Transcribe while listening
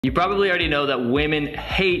You probably already know that women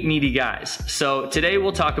hate needy guys. So today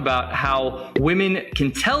we'll talk about how women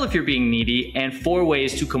can tell if you're being needy and 4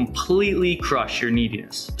 ways to completely crush your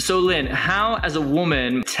neediness. So Lynn, how as a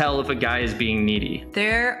woman tell if a guy is being needy?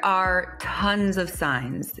 There are tons of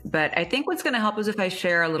signs, but I think what's going to help is if I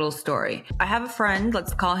share a little story. I have a friend,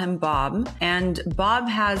 let's call him Bob, and Bob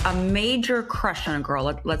has a major crush on a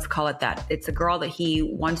girl. Let's call it that. It's a girl that he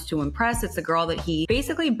wants to impress. It's a girl that he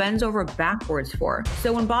basically bends over backwards for.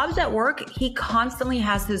 So when Bob's at work, he constantly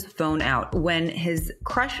has his phone out. When his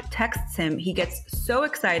crush texts him, he gets so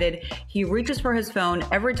excited. He reaches for his phone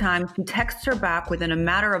every time. He texts her back within a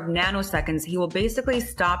matter of nanoseconds. He will basically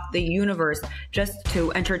stop the universe just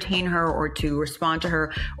to entertain her or to respond to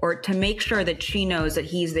her or to make sure that she knows that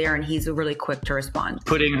he's there and he's really quick to respond.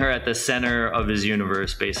 Putting her at the center of his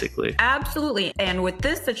universe, basically. Absolutely. And with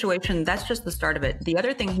this situation, that's just the start of it. The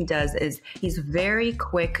other thing he does is he's very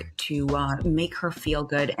quick to make her feel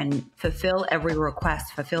good and fulfill every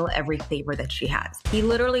request, fulfill every favor that she has. He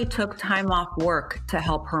literally took time off work to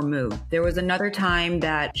help her move. There was another time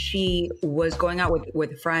that she was going out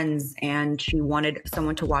with friends and she wanted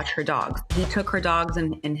someone to watch her dogs. He took her dogs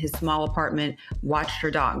in his small apartment, watched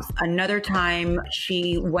her dogs. Another time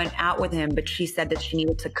she went out with him, but she said that she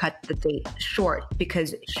needed to cut the date short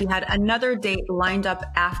because she had another date lined up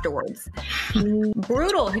afterwards.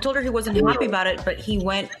 Brutal. He told her he wasn't happy about it, but he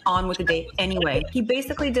went on with the date anyway. He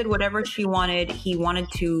basically did whatever she wanted. He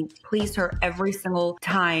wanted to please her every single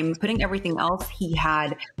time, putting everything else he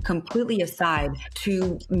had completely aside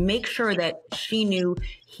to make sure that she knew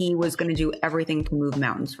he was going to do everything to move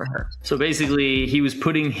mountains for her. So basically, he was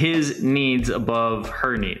putting his needs above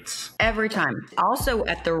her needs. Every time. Also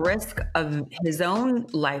at the risk of his own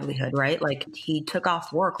livelihood, right? Like he took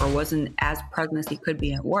off work or wasn't as present as he could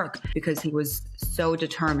be at work because he was so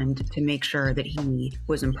determined to make sure that he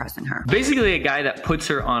was impressing her. Basically a guy that puts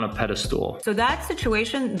her on a pedestal. So that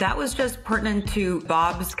situation, that was just pertinent to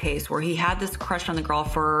Bob's case where he had this crush on the girl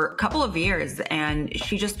for a couple of years and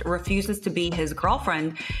she just refuses to be his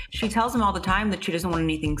girlfriend. She tells him all the time that she doesn't want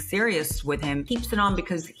anything serious with him. Keeps it on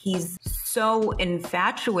because he's so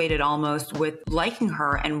infatuated almost with liking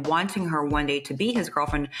her and wanting her one day to be his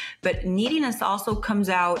girlfriend. But neediness also comes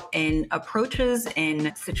out in approaches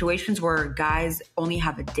in situations where guys only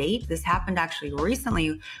have a date. This happened actually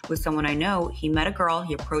recently with someone I know. He met a girl,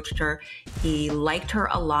 he approached her, he liked her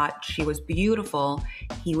a lot. She was beautiful.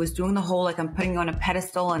 He was doing the whole, like, I'm putting you on a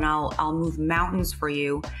pedestal and I'll move mountains for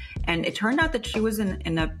you. And it turned out that she was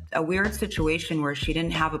in a weird situation where she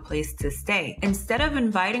didn't have a place to stay. Instead of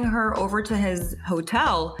inviting her over to his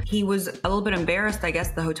hotel, he was a little bit embarrassed. I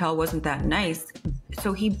guess the hotel wasn't that nice.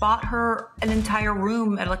 So he bought her an entire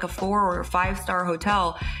room at like a 4 or 5-star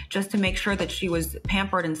hotel just to make sure that she was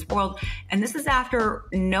pampered and spoiled. And this is after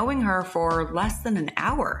knowing her for less than an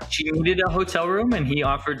hour. She needed a hotel room and he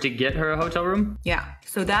offered to get her a hotel room? Yeah.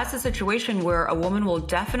 So that's a situation where a woman will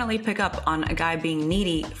definitely pick up on a guy being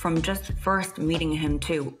needy from just first meeting him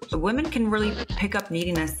too. Women can really pick up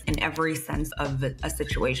neediness in every sense of a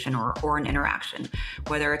situation or an interaction,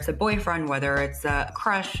 whether it's a boyfriend, whether it's a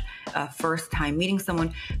crush, a first time meeting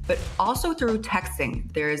someone, but also through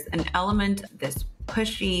texting. There's an element, this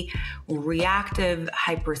pushy, reactive,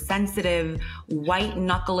 hypersensitive, white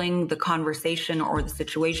knuckling the conversation or the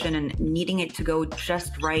situation and needing it to go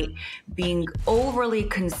just right, being overly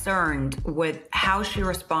concerned with how she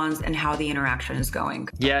responds and how the interaction is going.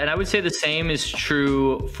 Yeah, and I would say the same is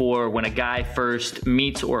true for when a guy first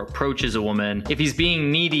meets or approaches a woman. If he's being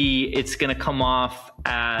needy, it's gonna come off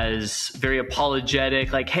as very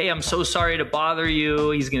apologetic, like, hey, I'm so sorry to bother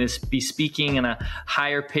you. He's gonna be speaking in a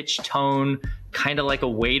higher pitched tone, kind of like a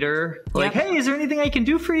waiter, like, hey, is there anything I can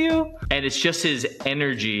do for you? And it's just his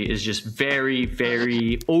energy is just very,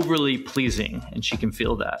 very overly pleasing, and she can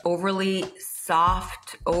feel that. Overly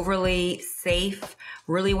soft, overly safe,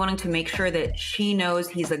 really wanting to make sure that she knows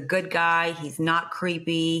he's a good guy, he's not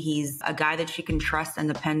creepy, he's a guy that she can trust and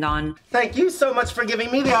depend on. Thank you so much for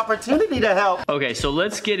giving me the opportunity to help. Okay, so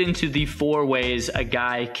let's get into the 4 ways a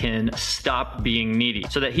guy can stop being needy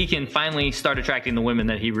so that he can finally start attracting the women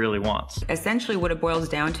that he really wants. Essentially what it boils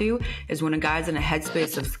down to is when a guy's in a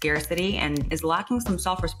headspace of scarcity and is lacking some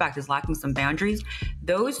self-respect, is lacking some boundaries,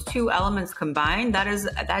 those 2 elements combined,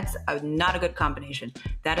 that's not a good combination.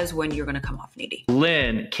 That is when you're gonna come off needy.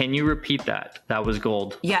 Lynn, can you repeat that? That was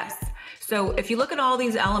gold. Yes. So if you look at all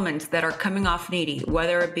these elements that are coming off needy,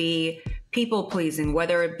 whether it be people pleasing,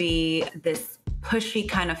 whether it be this pushy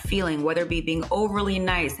kind of feeling, whether it be being overly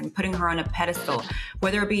nice and putting her on a pedestal,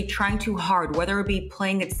 whether it be trying too hard, whether it be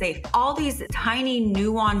playing it safe, all these tiny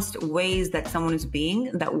nuanced ways that someone is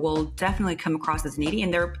being that will definitely come across as needy.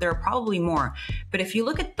 And there are probably more. But if you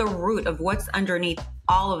look at the root of what's underneath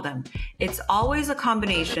all of them, it's always a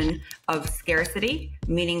combination of scarcity,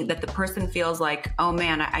 meaning that the person feels like, oh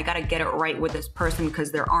man, I got to get it right with this person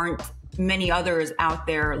because there aren't many others out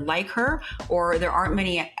there like her, or there aren't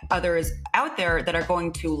many others out there that are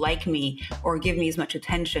going to like me or give me as much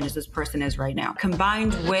attention as this person is right now,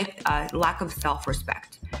 combined with a lack of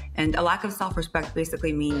self-respect. And a lack of self-respect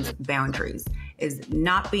basically means boundaries, is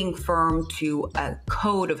not being firm to a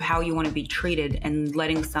code of how you want to be treated and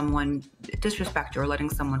letting someone disrespect you or letting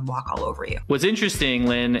someone walk all over you. What's interesting,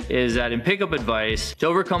 Lynn, is that in pickup advice, to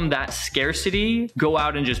overcome that scarcity, go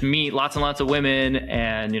out and just meet lots and lots of women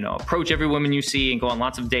and, approach every woman you see and go on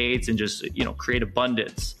lots of dates and just, create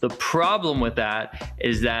abundance. The problem with that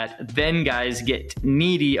is that then guys get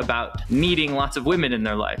needy about needing lots of women in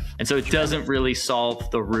their life. And so it doesn't really solve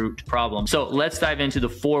the root problem. So let's dive into the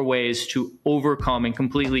 4 ways to overcome and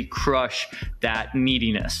completely crush that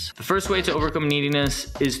neediness. The first way to overcome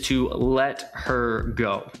neediness is to let her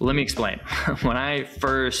go. Let me explain. When I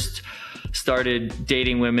first started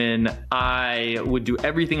dating women, I would do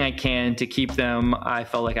everything I can to keep them. I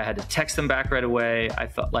felt like I had to text them back right away. I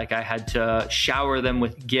felt like I had to shower them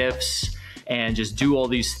with gifts and just do all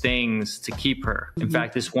these things to keep her. In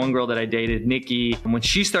fact, this one girl that I dated, Nikki, when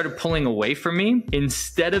she started pulling away from me,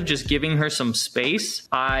 instead of just giving her some space,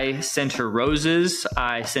 I sent her roses.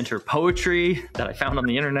 I sent her poetry that I found on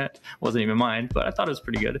the internet. Wasn't even mine, but I thought it was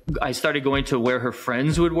pretty good. I started going to where her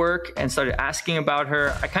friends would work and started asking about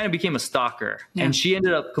her. I kind of became a stalker, and she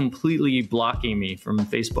ended up completely blocking me from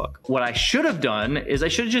Facebook. What I should have done is I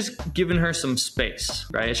should have just given her some space,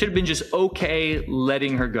 right? I should have been just okay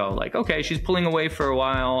letting her go. Like, okay, she's pulling away for a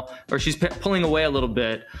while, or she's pulling away a little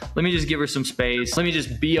bit. Let me just give her some space. Let me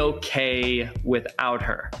just be okay without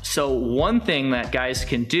her. So one thing that guys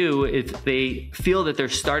can do if they feel that they're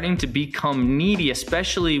starting to become needy,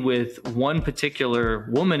 especially with one particular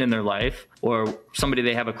woman in their life or somebody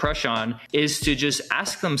they have a crush on, is to just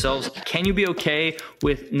ask themselves, can you be okay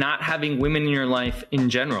with not having women in your life in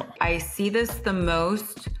general? I see this the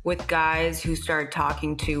most with guys who start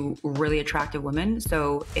talking to really attractive women.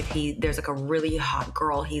 So if there's like a really hot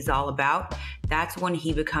girl he's all about, that's when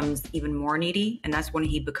he becomes even more needy. And that's when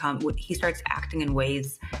he starts acting in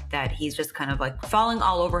ways that he's just kind of like falling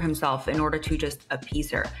all over himself in order to just appease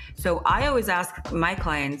her. So I always ask my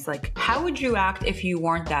clients, like, how would you act if you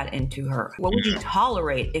weren't that into her? What would you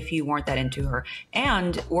tolerate if you weren't that into her?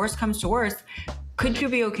 And worst comes to worst, could you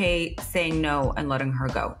be okay saying no and letting her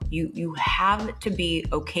go? You have to be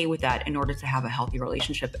okay with that in order to have a healthy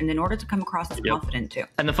relationship and in order to come across as confident too.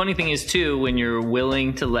 And the funny thing is too, when you're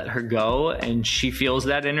willing to let her go and she feels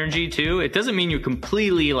that energy too, it doesn't mean you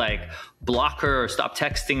completely like block her or stop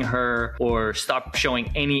texting her or stop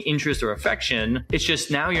showing any interest or affection. It's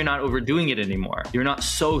just now you're not overdoing it anymore. You're not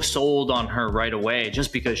so sold on her right away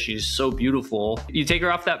just because she's so beautiful. You take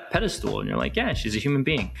her off that pedestal and you're like, yeah, she's a human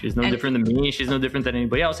being. She's no different than me. She's no different than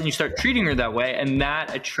anybody else. And you start treating her that way, and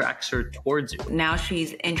that attracts her towards you. Now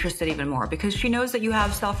she's interested even more because she knows that you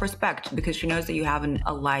have self-respect, because she knows that you have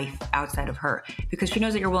a life outside of her, because she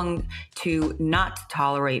knows that you're willing to not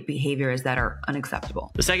tolerate behaviors that are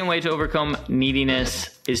unacceptable. The second way to overcome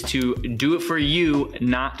neediness is to do it for you,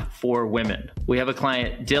 not for women. We have a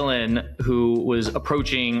client, Dylan, who was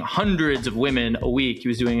approaching hundreds of women a week. He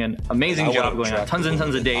was doing an amazing job going on tons and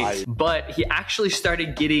tons of dates, but he actually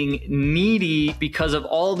started getting needy because of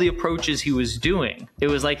all the approaches he was doing. It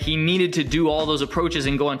was like he needed to do all those approaches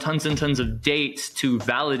and go on tons and tons of dates to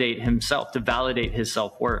validate himself, to validate his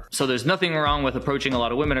self-worth. So there's nothing wrong with approaching a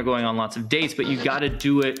lot of women or going on lots of dates, but you got to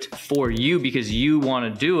do it for you because you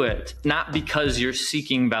want to do it, not because you're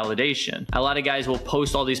seeking validation. A lot of guys will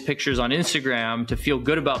post all these pictures on Instagram to feel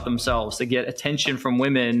good about themselves, to get attention from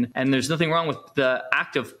women. And there's nothing wrong with the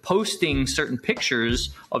act of posting certain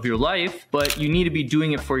pictures of your life, but you need to be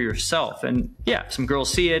doing it for yourself. And yeah, some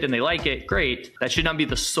girls see it and they like it, great. That should not be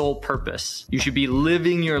the sole purpose. You should be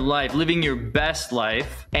living your life, living your best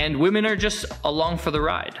life, and women are just along for the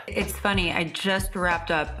ride. It's funny, I just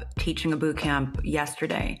wrapped up teaching a boot camp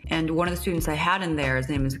yesterday, and one of the students I had in there, his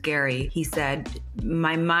name is Gary, he said,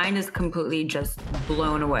 my mind is completely just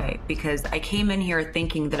blown away because I came in here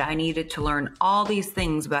thinking that I needed to learn all these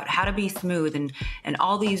things about how to be smooth and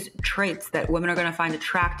all these traits that women are going to find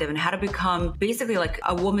attractive and how to become basically like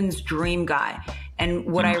a woman's dream guy. And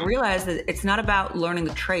what I realized is it's not about learning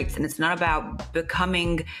the traits, and it's not about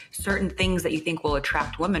becoming certain things that you think will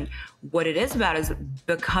attract women. What it is about is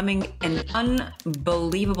becoming an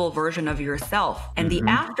unbelievable version of yourself. And the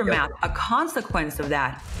aftermath, a consequence of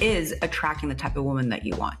that, is attracting the type of woman that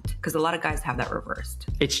you want. Because a lot of guys have that reversed.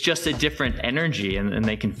 It's just a different energy, and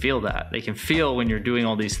they can feel that. They can feel when you're doing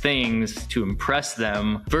all these things to impress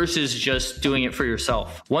them versus just doing it for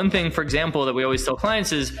yourself. One thing, for example, that we always tell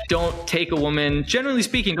clients is don't take a woman, generally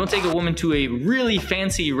speaking, don't take a woman to a really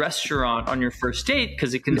fancy restaurant on your first date,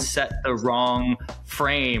 because it can set the wrong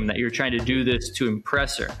frame that you're trying to do this to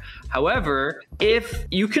impress her. However, if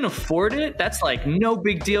you can afford it, that's like no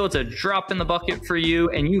big deal. It's a drop in the bucket for you,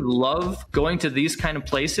 and you love going to these kind of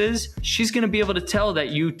places, she's going to be able to tell that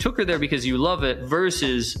you took her there because you love it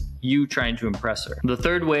versus you trying to impress her. The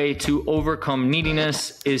third way to overcome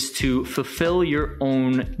neediness is to fulfill your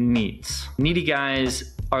own needs. Needy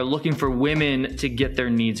guys are looking for women to get their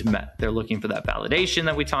needs met. They're looking for that validation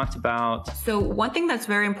that we talked about. So one thing that's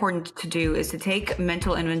very important to do is to take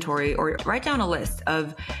mental inventory or write down a list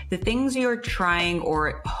of the things you're trying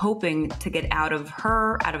or hoping to get out of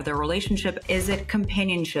her, out of their relationship. Is it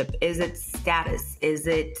companionship? Is it status? Is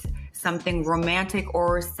it something romantic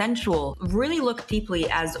or sensual? Really look deeply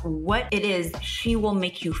as what it is she will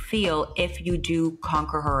make you feel if you do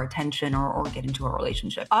conquer her attention or get into a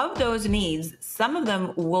relationship. Of those needs, some of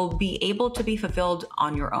them will be able to be fulfilled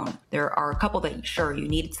on your own. There are a couple that, sure, you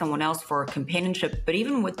need someone else for companionship, but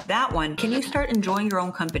even with that one, can you start enjoying your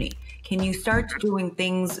own company? Can you start doing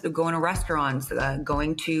things, going to restaurants,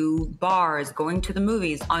 going to bars, going to the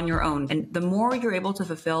movies on your own? And the more you're able to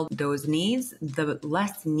fulfill those needs, the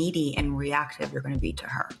less needy and reactive you're going to be to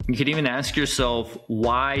her. You could even ask yourself,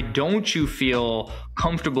 why don't you feel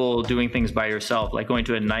comfortable doing things by yourself, like going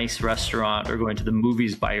to a nice restaurant or going to the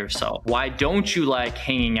movies by yourself? Why don't you like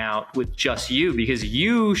hanging out with just you? Because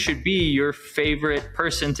you should be your favorite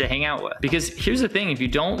person to hang out with. Because here's the thing, if you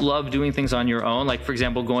don't love doing things on your own, like for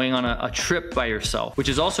example, going on a trip by yourself, which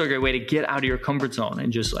is also a great way to get out of your comfort zone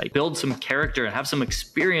and just like build some character and have some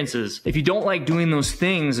experiences. If you don't like doing those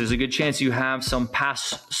things, there's a good chance you have some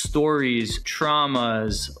past stories,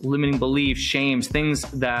 traumas, limiting beliefs, shames, things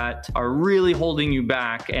that are really holding you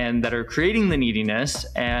back and that are creating the neediness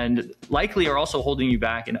and likely are also holding you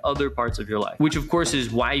back in other parts of your life, which of course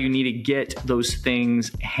is why you need to get those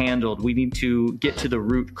things handled. We need to get to the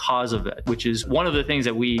root cause of it, which is one of the things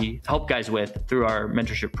that we help guys with through our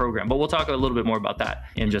mentorship program. But we'll talk a little bit more about that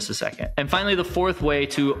in just a second. And finally, the fourth way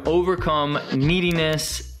to overcome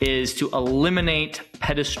neediness is to eliminate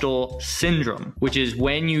pedestal syndrome, which is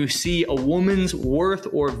when you see a woman's worth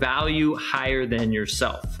or value higher than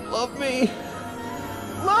yourself. Love me.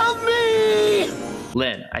 Love me!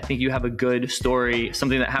 Lynn, I think you have a good story,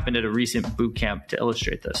 something that happened at a recent boot camp to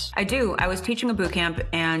illustrate this. I do. I was teaching a boot camp,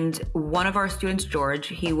 and one of our students, George,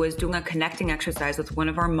 he was doing a connecting exercise with one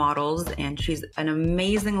of our models, and she's an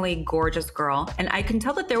amazingly gorgeous girl. And I can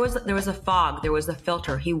tell that there was a fog, there was a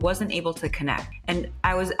filter. He wasn't able to connect. And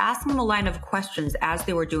I was asking him a line of questions as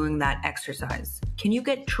they were doing that exercise. Can you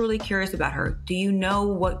get truly curious about her? Do you know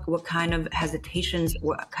what kind of hesitations,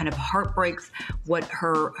 what kind of heartbreaks, what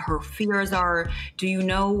her fears are? Do you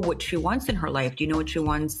know what she wants in her life? Do you know what she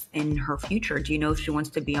wants in her future? Do you know if she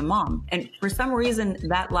wants to be a mom? And for some reason,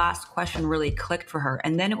 that last question really clicked for her.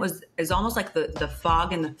 And then it's almost like the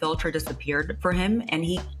fog and the filter disappeared for him. And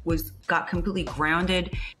he got completely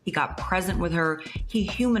grounded. He got present with her. He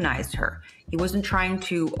humanized her. He wasn't trying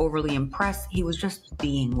to overly impress. He was just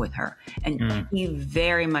being with her. And he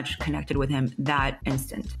very much connected with him that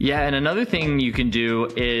instant. Yeah, and another thing you can do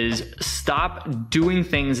is stop doing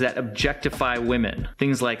things that objectify women.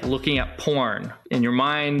 Things like looking at porn. In your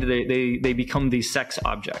mind, they become these sex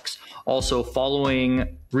objects. Also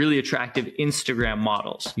following really attractive Instagram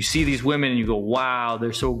models. You see these women and you go, wow,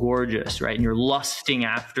 they're so gorgeous, right? And you're lusting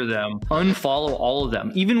after them. Unfollow all of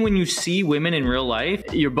them. Even when you see women in real life,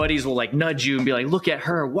 your buddies will like nudge you and be like, look at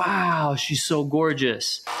her. Wow, she's so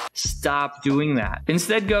gorgeous. Stop doing that.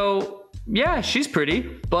 Instead go, yeah, she's pretty,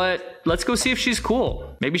 but let's go see if she's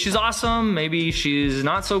cool. Maybe she's awesome. Maybe she's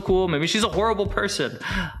not so cool. Maybe she's a horrible person.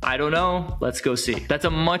 I don't know. Let's go see. That's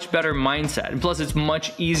a much better mindset. And plus, it's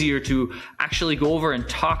much easier to actually go over and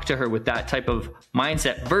talk to her with that type of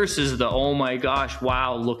mindset versus the, oh my gosh,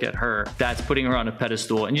 wow, look at her. That's putting her on a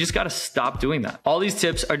pedestal. And you just got to stop doing that. All these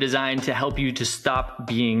tips are designed to help you to stop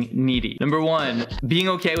being needy. Number one, being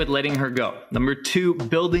okay with letting her go. Number two,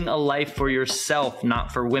 building a life for yourself,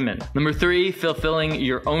 not for women. Number three, fulfilling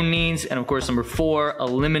your own needs. needs. And of course, number 4,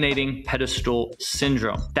 eliminating pedestal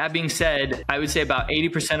syndrome. That being said, I would say about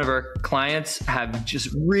 80% of our clients have just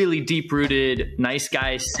really deep-rooted nice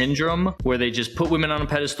guy syndrome, where they just put women on a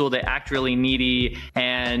pedestal, they act really needy.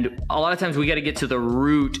 And a lot of times we got to get to the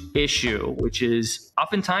root issue, which is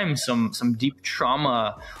oftentimes some deep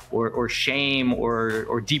trauma or shame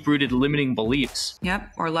or deep-rooted limiting beliefs.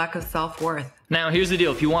 Yep, or lack of self-worth. Now, here's the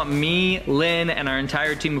deal. If you want me, Lynn, and our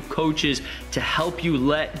entire team of coaches to help you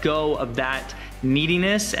let go of that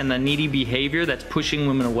neediness and the needy behavior that's pushing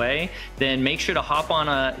women away, then make sure to hop on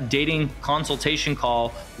a dating consultation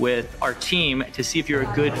call with our team to see if you're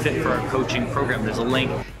a good fit for our coaching program. There's a link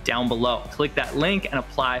down below. Click that link and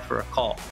apply for a call.